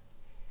me.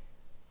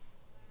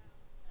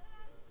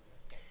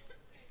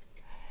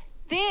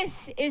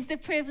 This is the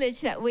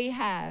privilege that we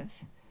have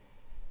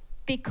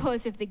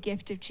because of the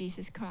gift of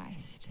Jesus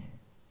Christ.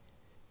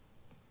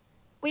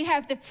 We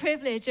have the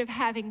privilege of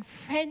having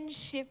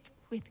friendship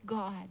with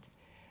God.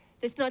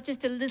 That's not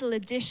just a little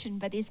addition,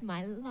 but is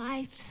my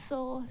life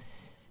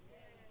source.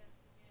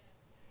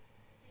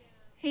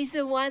 He's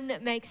the one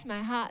that makes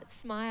my heart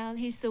smile.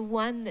 He's the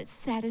one that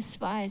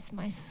satisfies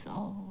my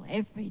soul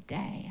every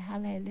day.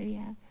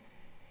 Hallelujah.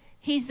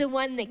 He's the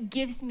one that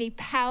gives me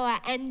power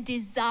and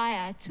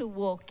desire to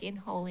walk in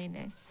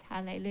holiness.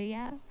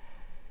 Hallelujah.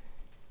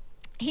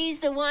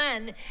 He's the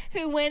one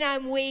who, when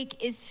I'm weak,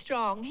 is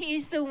strong.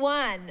 He's the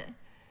one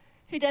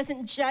who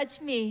doesn't judge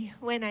me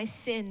when I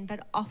sin,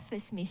 but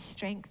offers me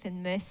strength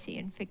and mercy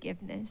and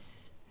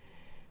forgiveness.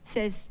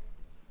 Says,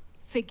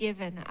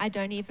 forgiven, I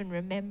don't even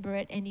remember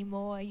it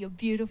anymore. You're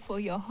beautiful,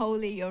 you're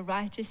holy, you're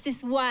righteous.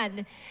 This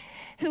one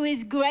who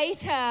is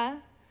greater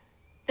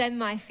than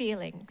my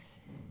feelings.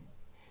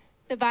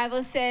 The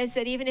Bible says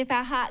that even if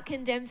our heart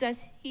condemns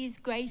us, he's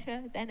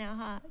greater than our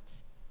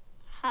hearts.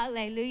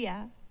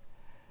 Hallelujah.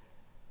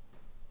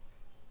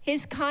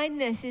 His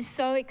kindness is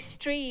so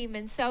extreme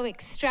and so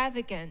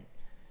extravagant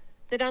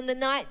that on the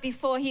night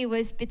before he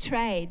was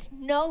betrayed,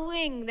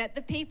 knowing that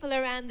the people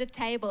around the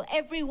table,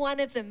 every one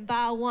of them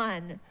bar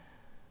one,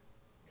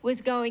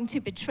 was going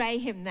to betray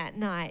him that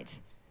night,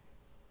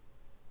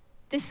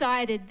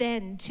 decided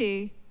then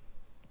to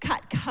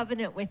cut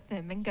covenant with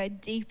them and go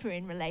deeper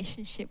in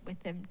relationship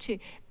with them,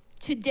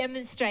 to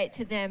demonstrate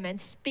to them and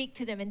speak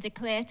to them and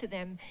declare to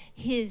them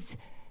his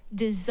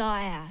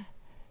desire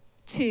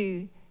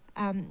to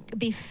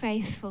be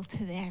faithful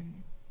to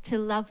them, to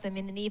love them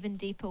in an even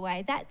deeper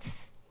way.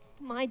 That's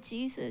my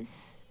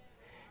Jesus.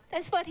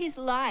 That's what he's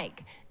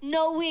like.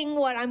 Knowing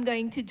what I'm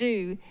going to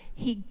do,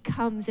 he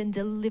comes and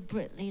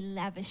deliberately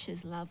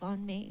lavishes love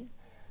on me.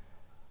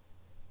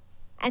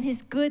 And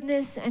his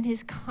goodness and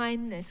his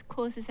kindness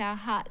causes our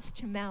hearts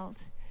to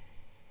melt.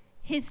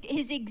 His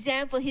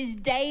example, his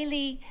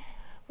daily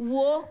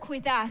walk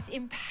with us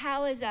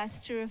empowers us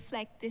to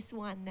reflect this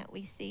one that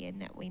we see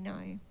and that we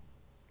know.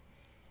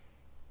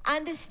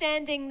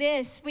 Understanding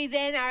this, we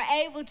then are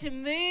able to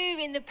move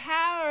in the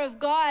power of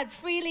God,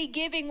 freely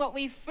giving what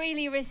we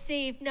freely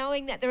receive,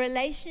 knowing that the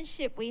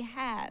relationship we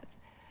have,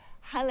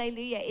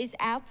 hallelujah, is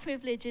our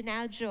privilege and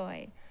our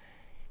joy.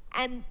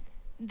 And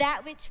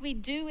that which we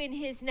do in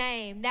his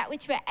name, that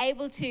which we're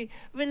able to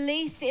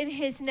release in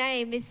his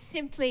name, is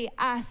simply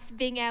us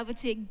being able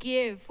to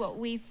give what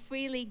we've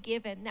freely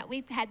given, that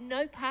we've had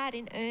no part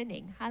in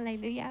earning.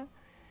 Hallelujah.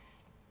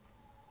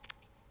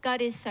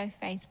 God is so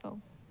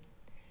faithful.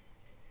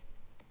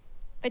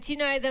 But you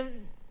know, the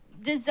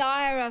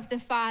desire of the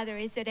Father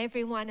is that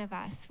every one of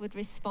us would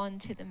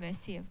respond to the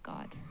mercy of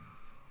God.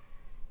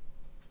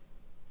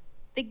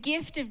 The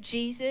gift of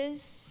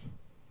Jesus,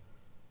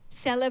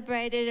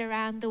 celebrated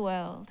around the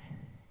world,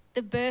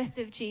 the birth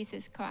of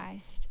Jesus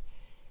Christ,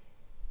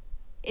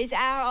 is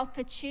our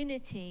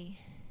opportunity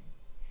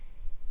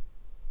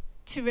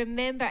to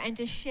remember and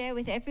to share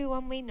with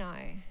everyone we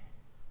know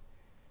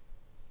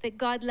that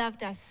God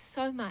loved us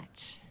so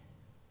much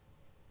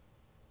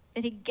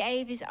that he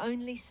gave his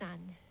only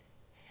Son,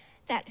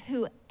 that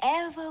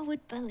whoever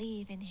would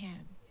believe in him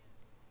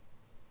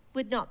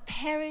would not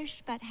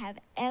perish but have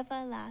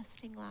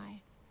everlasting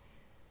life.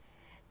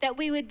 That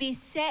we would be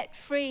set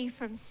free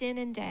from sin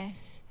and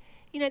death.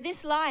 You know,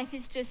 this life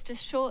is just a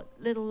short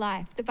little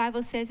life. The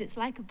Bible says it's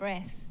like a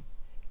breath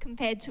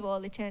compared to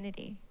all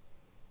eternity.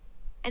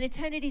 And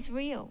eternity's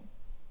real.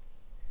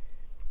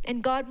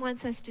 And God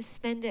wants us to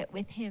spend it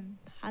with him.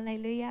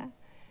 Hallelujah.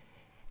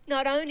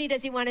 Not only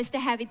does he want us to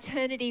have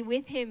eternity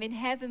with him in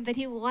heaven, but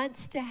he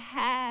wants to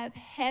have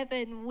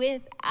heaven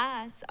with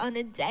us on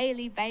a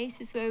daily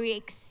basis, where we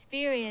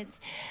experience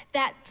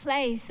that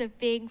place of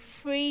being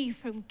free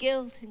from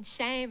guilt and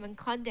shame and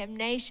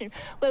condemnation,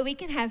 where we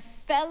can have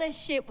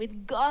fellowship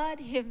with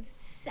God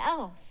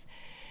himself,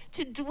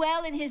 to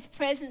dwell in his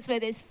presence where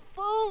there's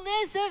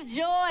fullness of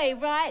joy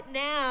right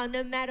now,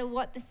 no matter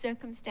what the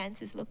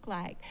circumstances look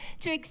like,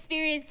 to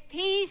experience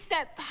peace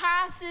that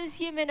passes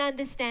human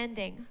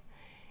understanding.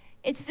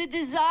 It's the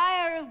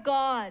desire of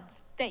God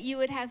that you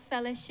would have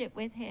fellowship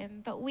with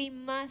him, but we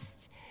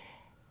must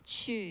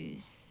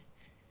choose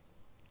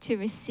to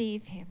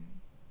receive him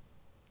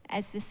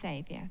as the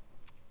Savior.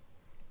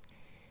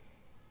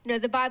 You know,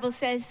 the Bible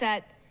says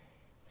that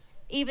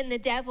even the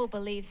devil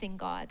believes in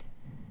God,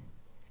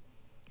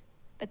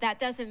 but that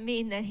doesn't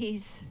mean that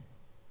he's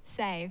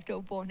saved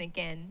or born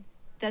again.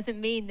 Doesn't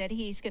mean that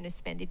he's going to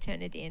spend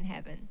eternity in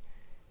heaven.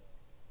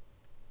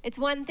 It's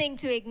one thing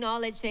to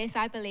acknowledge, yes,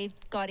 I believe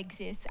God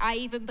exists. I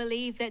even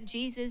believe that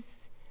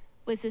Jesus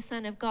was the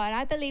Son of God.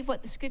 I believe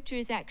what the scripture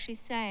is actually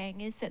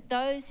saying is that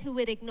those who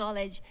would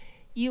acknowledge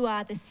you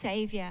are the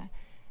Savior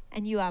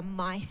and you are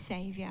my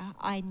Savior,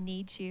 I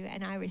need you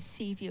and I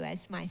receive you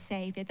as my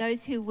Savior.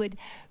 Those who would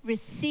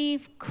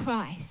receive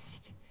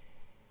Christ,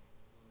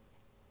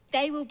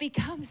 they will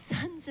become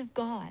sons of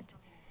God.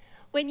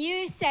 When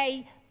you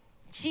say,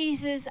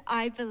 Jesus,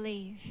 I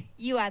believe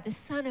you are the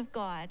Son of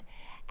God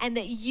and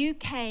that you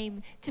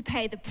came to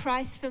pay the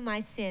price for my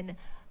sin,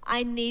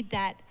 I need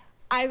that.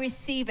 I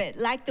receive it.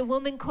 Like the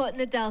woman caught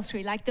in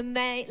adultery, like the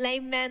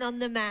lame man on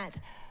the mat,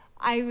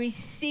 I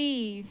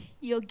receive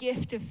your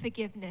gift of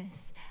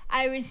forgiveness.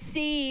 I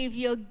receive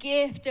your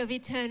gift of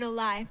eternal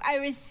life. I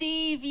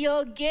receive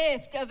your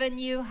gift of a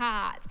new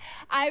heart.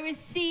 I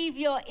receive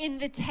your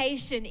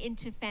invitation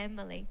into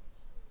family.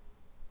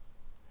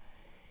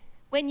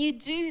 When you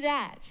do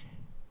that,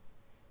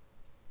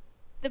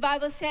 the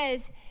Bible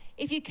says,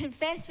 if you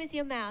confess with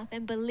your mouth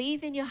and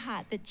believe in your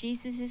heart that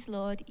Jesus is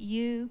Lord,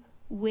 you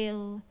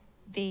will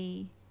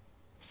be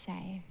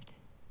saved.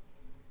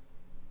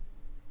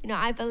 You know,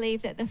 I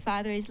believe that the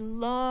Father is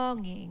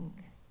longing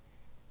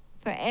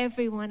for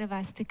every one of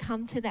us to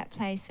come to that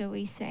place where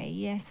we say,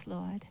 yes,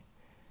 Lord,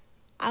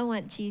 I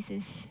want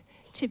Jesus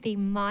to be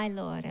my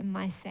Lord and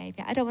my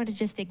Savior. I don't want to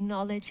just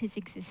acknowledge his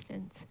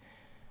existence.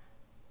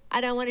 I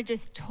don't want to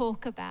just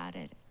talk about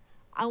it.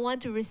 I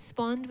want to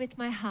respond with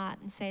my heart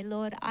and say,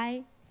 Lord,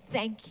 I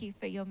thank you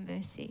for your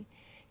mercy.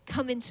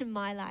 Come into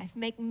my life.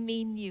 Make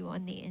me new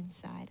on the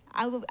inside.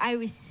 I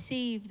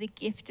receive the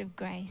gift of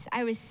grace.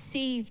 I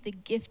receive the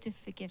gift of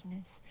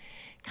forgiveness.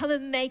 Come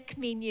and make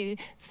me new.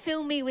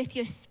 Fill me with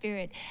your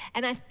spirit.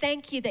 And I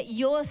thank you that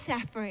your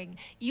suffering,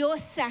 your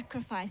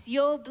sacrifice,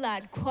 your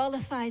blood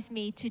qualifies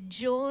me to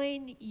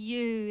join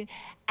you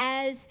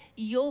as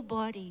your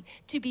body,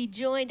 to be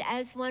joined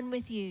as one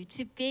with you,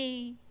 to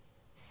be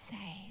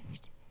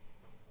saved,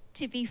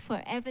 to be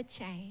forever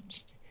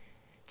changed,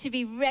 to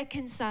be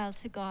reconciled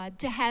to God,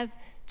 to have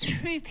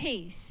true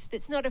peace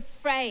that's not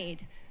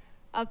afraid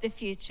of the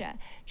future,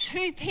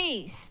 true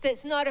peace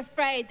that's not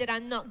afraid that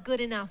I'm not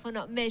good enough or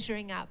not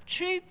measuring up,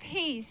 true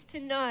peace to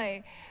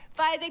know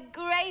by the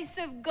grace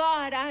of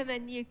God I'm a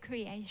new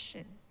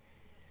creation.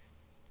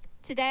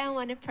 Today I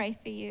want to pray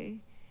for you.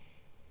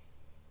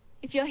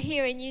 If you're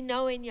here and you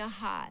know in your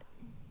heart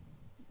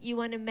you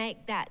want to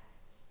make that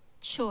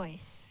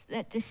choice,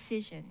 that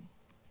decision.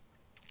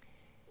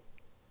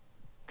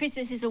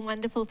 Christmas is a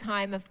wonderful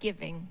time of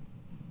giving.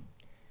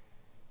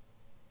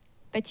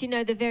 But you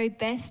know, the very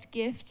best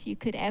gift you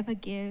could ever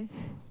give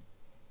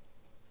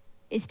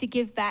is to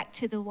give back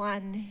to the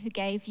one who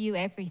gave you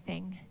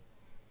everything.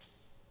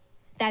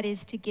 That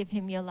is to give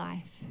him your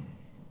life.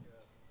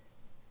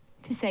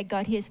 To say,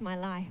 God, here's my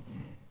life.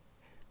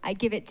 I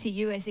give it to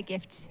you as a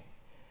gift.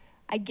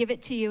 I give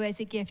it to you as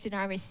a gift and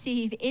I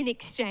receive in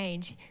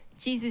exchange.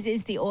 Jesus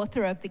is the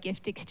author of the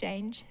gift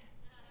exchange.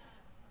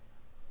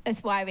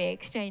 That's why we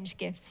exchange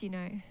gifts, you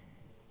know.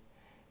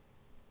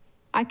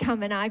 I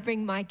come and I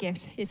bring my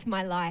gift. It's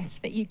my life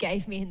that you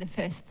gave me in the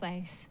first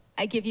place.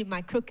 I give you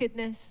my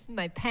crookedness,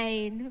 my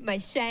pain, my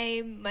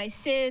shame, my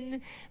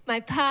sin,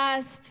 my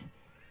past.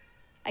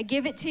 I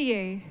give it to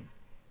you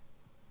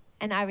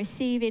and I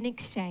receive in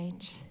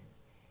exchange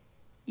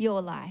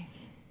your life,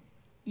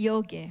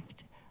 your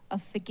gift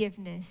of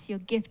forgiveness, your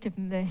gift of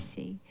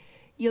mercy,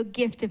 your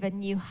gift of a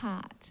new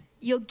heart,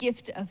 your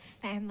gift of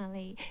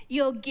family,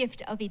 your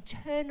gift of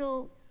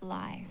eternal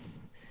life.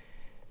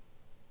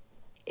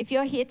 If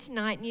you're here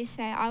tonight and you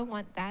say, I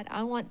want that,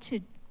 I want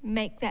to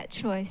make that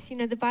choice. You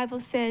know, the Bible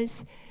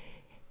says,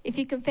 if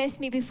you confess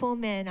me before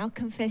men, I'll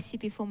confess you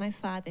before my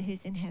Father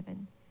who's in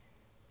heaven.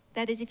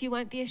 That is, if you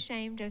won't be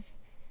ashamed of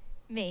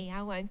me,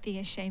 I won't be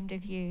ashamed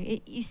of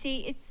you. You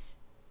see, it's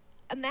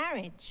a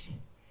marriage.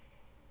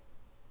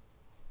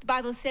 The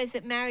Bible says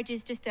that marriage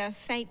is just a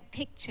faint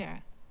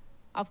picture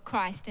of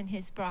Christ and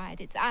his bride.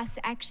 It's us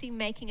actually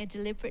making a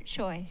deliberate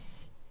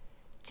choice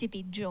to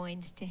be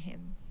joined to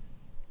him.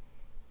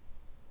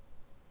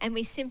 And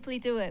we simply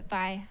do it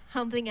by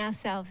humbling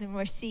ourselves and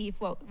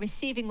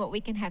receiving what we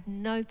can have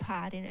no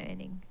part in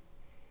earning.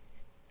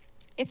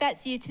 If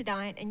that's you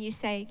tonight and you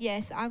say,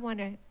 yes, I want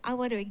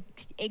to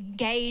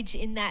engage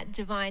in that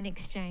divine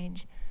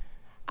exchange.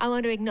 I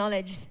want to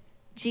acknowledge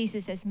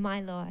Jesus as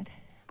my Lord.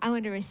 I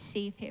want to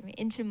receive him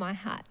into my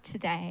heart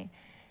today.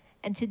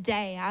 And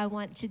today, I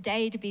want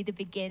today to be the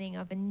beginning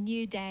of a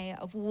new day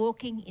of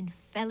walking in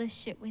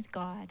fellowship with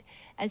God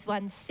as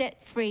one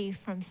set free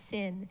from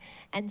sin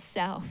and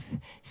self,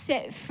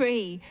 set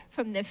free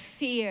from the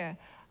fear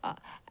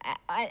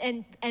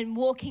and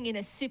walking in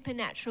a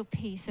supernatural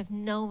peace of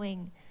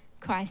knowing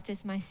Christ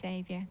as my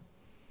Savior.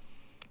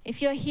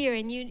 If you're here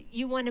and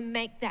you want to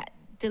make that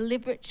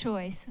deliberate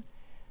choice,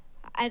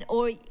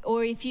 or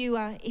if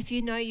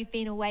you know you've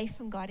been away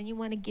from God and you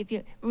want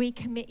to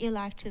recommit your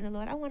life to the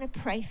Lord, I want to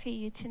pray for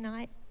you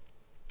tonight.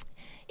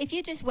 If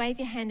you just wave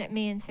your hand at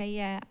me and say,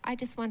 yeah, I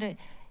just want to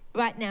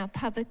right now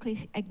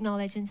publicly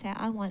acknowledge and say,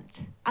 I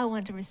want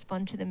to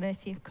respond to the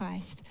mercy of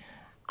Christ.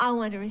 I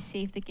want to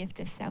receive the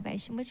gift of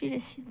salvation. Would you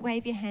just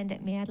wave your hand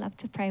at me? I'd love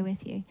to pray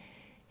with you.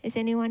 Is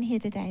anyone here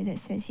today that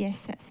says,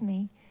 yes, that's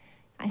me?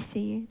 I see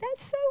you.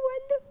 That's so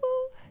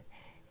wonderful.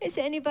 Is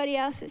there anybody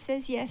else that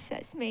says, yes,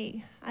 that's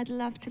me? I'd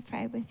love to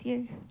pray with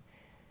you.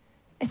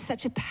 It's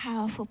such a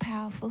powerful,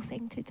 powerful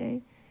thing to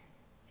do.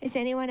 Is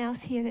anyone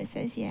else here that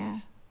says, yeah,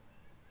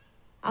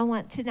 I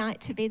want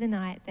tonight to be the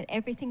night that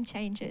everything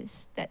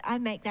changes, that I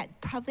make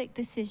that public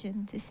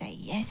decision to say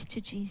yes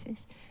to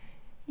Jesus?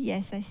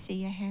 Yes, I see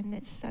your hand.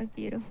 That's so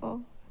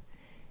beautiful.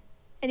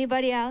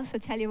 Anybody else? I'll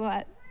tell you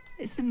what,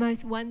 it's the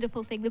most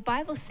wonderful thing. The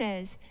Bible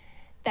says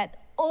that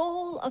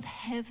all of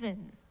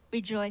heaven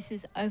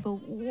rejoices over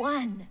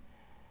one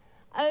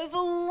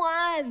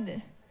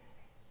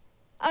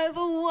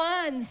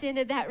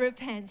sinner that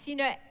repents. You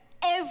know,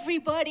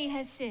 everybody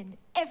has sinned.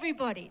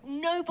 Everybody.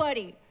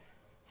 Nobody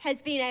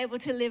has been able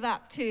to live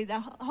up to the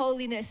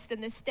holiness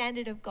and the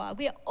standard of God.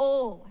 We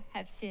all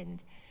have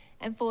sinned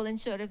and fallen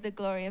short of the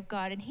glory of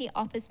God. And he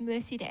offers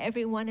mercy to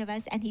every one of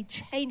us, and he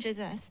changes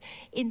us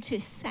into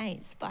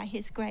saints by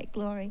his great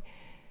glory.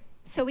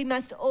 So we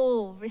must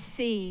all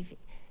receive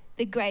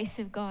the grace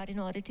of God in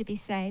order to be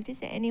saved. Is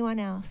there anyone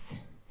else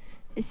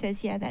that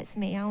says, yeah, that's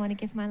me? I want to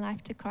give my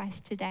life to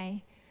Christ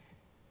today.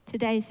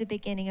 Today's the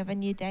beginning of a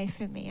new day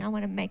for me. I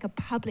want to make a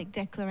public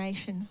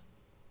declaration.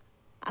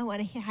 I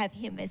want to have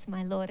him as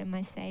my Lord and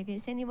my Savior.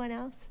 Is anyone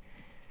else?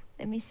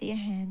 Let me see a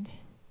hand.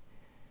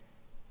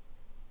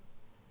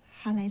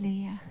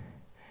 Hallelujah.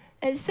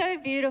 It's so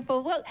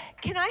beautiful. Well,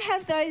 can I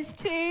have those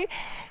two?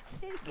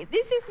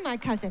 This is my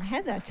cousin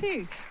Heather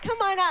too.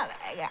 Come on up.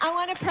 I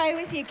want to pray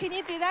with you. Can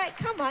you do that?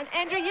 Come on.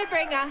 Andrew, you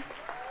bring her.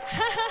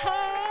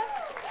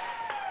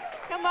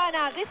 Come on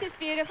up. This is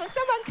beautiful.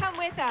 Someone come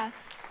with her.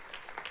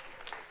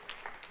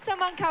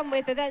 Someone come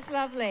with her. That's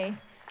lovely.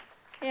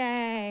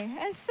 Yay.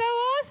 That's so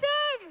awesome.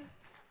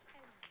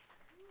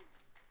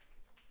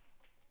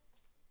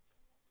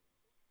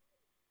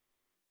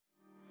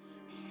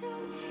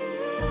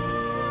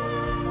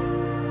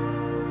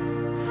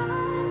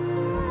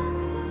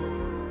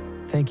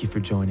 Thank you for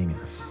joining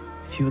us.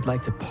 If you would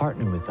like to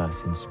partner with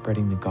us in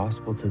spreading the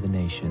gospel to the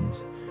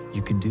nations,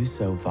 you can do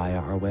so via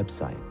our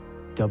website,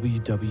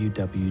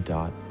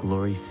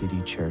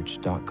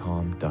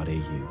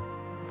 www.glorycitychurch.com.au.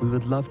 We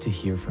would love to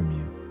hear from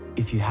you.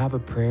 If you have a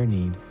prayer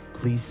need,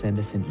 please send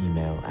us an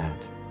email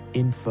at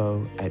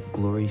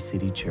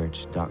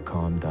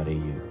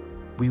info@glorycitychurch.com.au.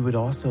 We would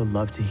also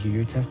love to hear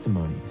your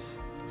testimonies.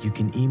 You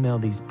can email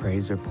these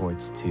praise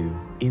reports to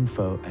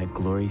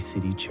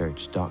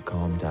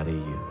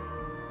info@glorycitychurch.com.au.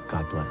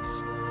 God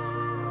bless.